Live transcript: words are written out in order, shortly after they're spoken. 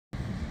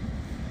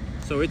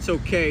So it's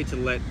okay to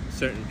let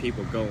certain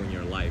people go in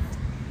your life.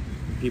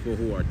 People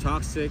who are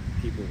toxic,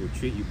 people who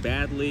treat you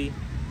badly,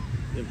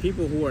 and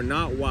people who are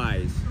not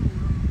wise,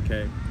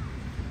 okay?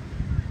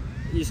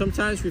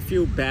 Sometimes we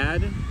feel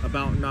bad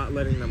about not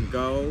letting them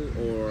go,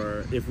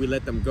 or if we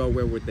let them go,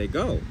 where would they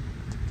go?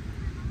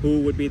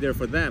 Who would be there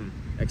for them,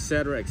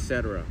 etc.,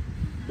 etc.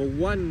 But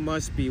one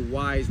must be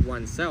wise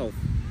oneself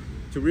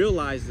to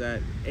realize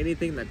that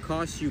anything that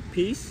costs you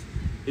peace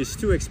is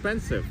too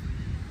expensive.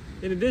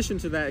 In addition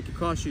to that, it could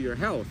cost you your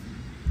health,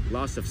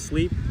 loss of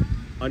sleep,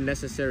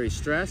 unnecessary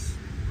stress,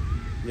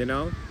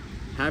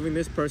 having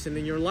this person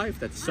in your life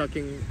that's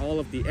sucking all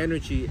of the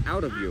energy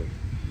out of you.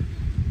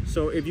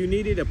 So if you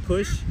needed a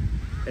push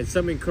and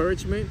some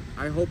encouragement,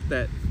 I hope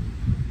that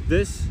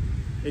this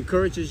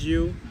encourages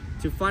you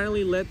to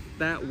finally let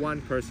that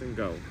one person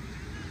go.